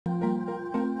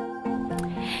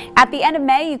At the end of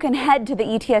May, you can head to the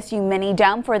ETSU Mini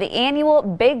Dome for the annual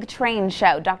Big Train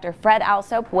Show. Dr. Fred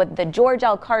Alsop with the George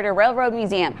L. Carter Railroad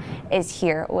Museum is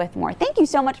here with more. Thank you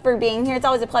so much for being here. It's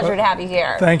always a pleasure to have you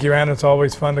here. Thank you, Ann. It's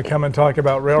always fun to come and talk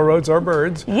about railroads or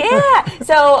birds. Yeah.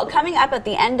 So coming up at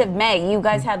the end of May, you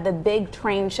guys have the Big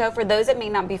Train Show. For those that may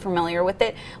not be familiar with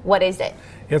it, what is it?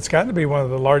 It's got to be one of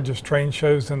the largest train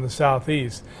shows in the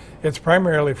Southeast. It's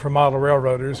primarily for model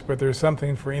railroaders, but there's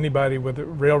something for anybody with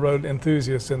railroad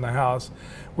enthusiasts in the house.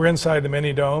 We're inside the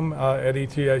Mini Dome at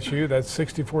ETSU. That's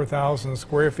 64,000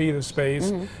 square feet of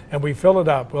space, and we fill it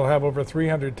up. We'll have over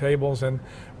 300 tables, and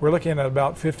we're looking at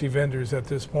about 50 vendors at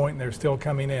this point, and they're still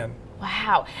coming in.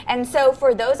 Wow. And so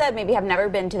for those that maybe have never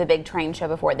been to the Big Train Show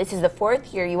before, this is the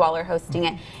 4th year you all are hosting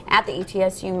it at the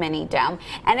ETSU Mini Dome.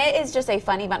 And it is just a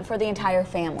fun event for the entire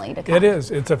family to come. It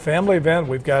is. It's a family event.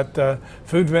 We've got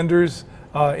food vendors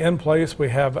in place. We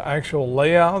have actual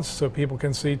layouts so people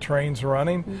can see trains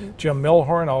running. Jim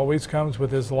Milhorn always comes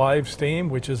with his live steam,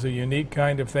 which is a unique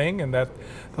kind of thing, and that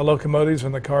the locomotives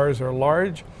and the cars are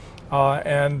large.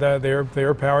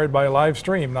 They're powered by live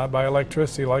stream, not by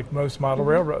electricity like most model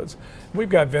railroads. We've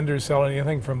got vendors selling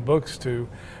anything from books to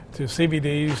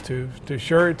CVDs to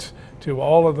shirts to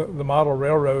all of the model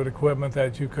railroad equipment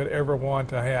that you could ever want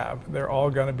to have. They're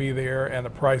all going to be there, and the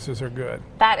prices are good.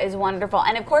 That is wonderful.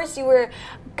 And of course, you were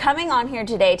coming on here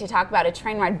today to talk about a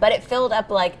train ride, but it filled up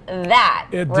like that.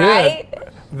 It right?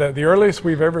 did. The earliest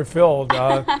we've ever filled.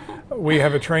 We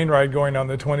have a train ride going on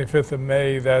the 25th of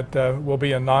May that will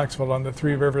be in Knoxville on the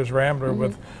Three Rivers Rambler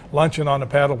with luncheon on a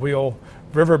paddle wheel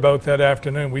riverboat that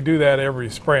afternoon. We do that every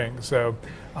spring. So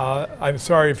I'm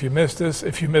sorry if you missed this,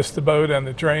 if you missed the boat and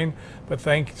the train, but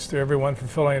thanks to everyone for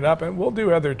filling it up. And we'll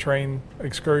do other train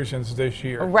excursions this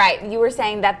year. Right. You were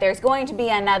saying that there's going to be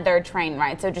another train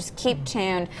ride, so just keep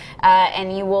tuned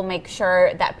and you will make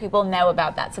sure that people know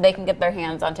about that so they can get their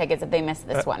hands on tickets if they miss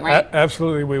this one, right?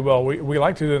 Absolutely, we will. We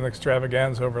like to do an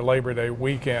extravaganza over Labor Day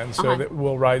weekend, so that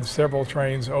we'll ride several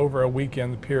trains over a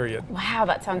weekend period. Wow,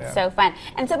 that sounds so fun.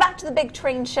 And so back to the Big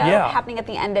Train Show happening at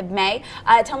the end of May.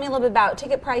 Tell me a little bit about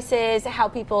ticket prices, how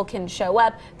people can show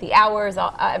up, the hours,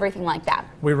 everything like that.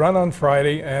 We run on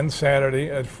Friday and Saturday.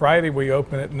 At Friday we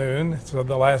open at noon, so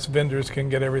the last vendors can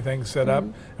get everything set up.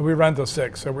 And we run till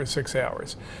 6, so we're 6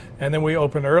 hours. And then we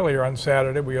open earlier on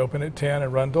Saturday. We open at 10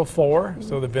 and run till 4,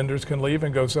 so the vendors can leave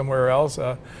and go somewhere else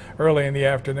early in the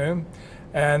afternoon.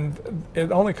 And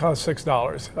it only costs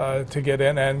 $6 to get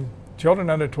in, and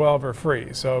children under 12 are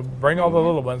free, so bring all the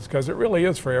little ones because it really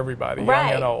is for everybody,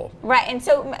 young and old. Right, and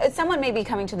so someone may be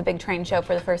coming to the Big Train Show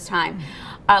for the first time.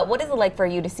 What is it like for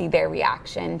you to see their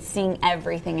reaction, seeing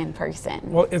everything in person?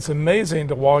 Well, it's amazing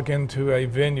to walk into a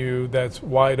venue that's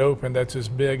wide open, that's as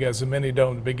big as a Mini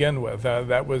Dome to begin with.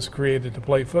 That was created to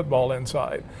play football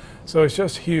inside. So it's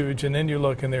just huge, and then you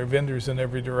look and there are vendors in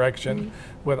every direction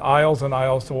with aisles and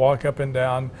aisles to walk up and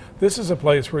down. This is a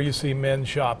place where you see men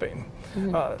shopping.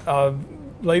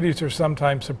 Ladies are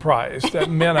sometimes surprised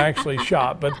that men actually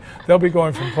shop, but they'll be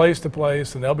going from place to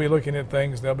place and they'll be looking at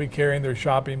things, they'll be carrying their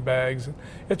shopping bags.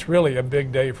 It's really a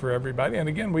big day for everybody. And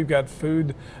again, we've got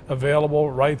food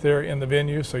available right there in the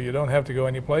venue, so you don't have to go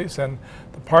anyplace. And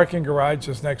the parking garage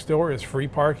just next door is free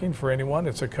parking for anyone.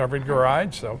 It's a covered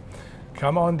garage, so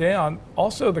come on down.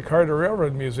 Also, the Carter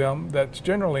Railroad Museum, that's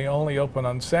generally only open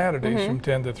on Saturdays from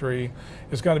 10 to 3,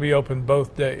 is going to be open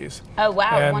both days. Oh,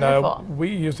 wow, and, wonderful. We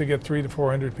used to get 300 to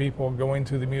 400 people going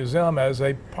to the museum as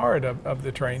a part of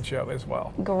the train show as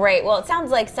well. Great. Well, it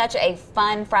sounds like such a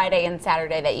fun Friday and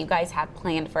Saturday that you guys have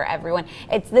planned for everyone.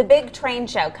 It's the Big Train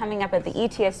Show coming up at the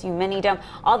ETSU Mini Dome.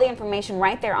 All the information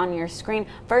right there on your screen.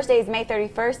 First day is May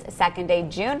 31st, second day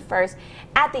June 1st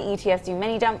at the ETSU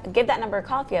Mini Dome. Give that number a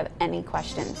call if you have any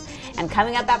questions. And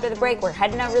coming up after the break, we're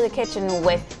heading over to the kitchen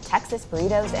with Texas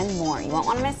burritos and more. You won't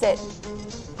want to miss it.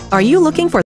 Are you looking for